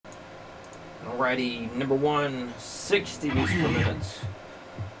Alrighty, number one, 60 beats per minute.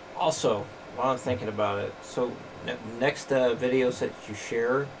 Also, while I'm thinking about it, so next videos that you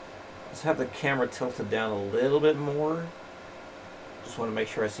share, let's have the camera tilted down a little bit more. Just want to make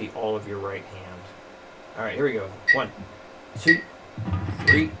sure I see all of your right hand. Alright, here we go. 1, 2,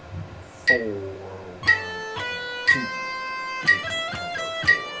 3, 4. 1,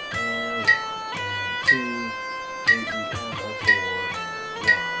 2, 3, and 2, 3, and 4,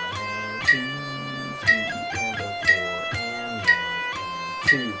 1, 2, 3, and 4, and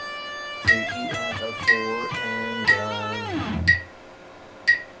 2, 3, and 4, and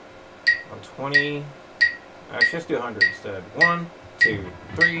 120. Actually, let's do 100 instead. 1, 2,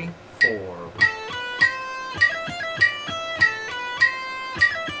 3, 4.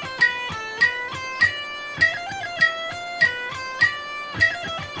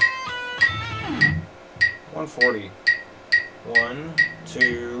 $140. 1,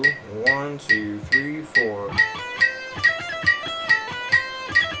 2, 1, 2, 3, 4.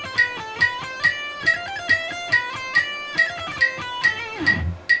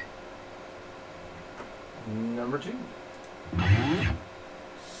 Number 2.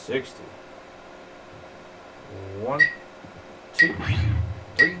 60. 1, 2,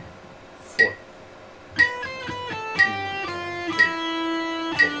 3, 4.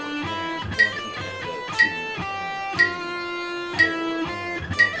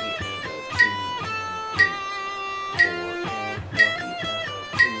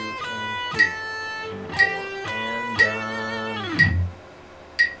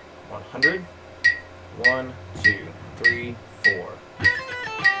 $100. 1, 2, 3, 4.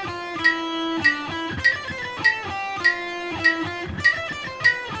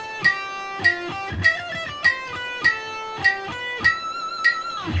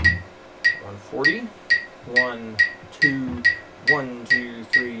 $140. 1, 2, 1, 2,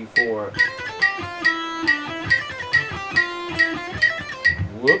 3, 4.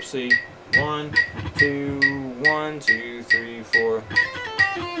 Whoopsie. 1, 2, 1, 2, 3, 4.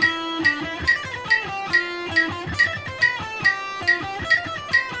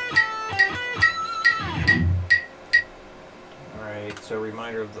 Alright, so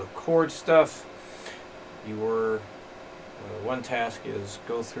reminder of the chord stuff. One task is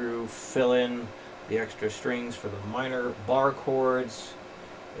go through, fill in the extra strings for the minor bar chords.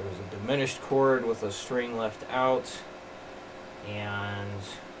 There was a diminished chord with a string left out, and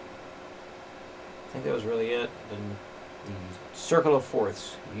I think that was really it. Then the circle of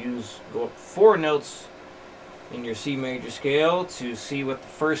fourths. Go up 4 notes in your C major scale to see what the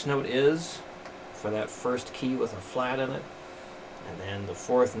first note is for that first key with a flat in it, and then the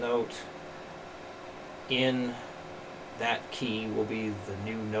 4th note in that key will be the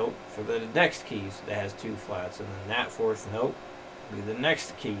new note for the next key that has 2 flats, and then that 4th note will be the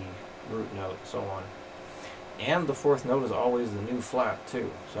next key root note, and so on. And the 4th note is always the new flat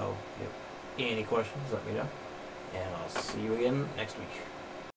too. So, any questions, let me know. And I'll see you again next week.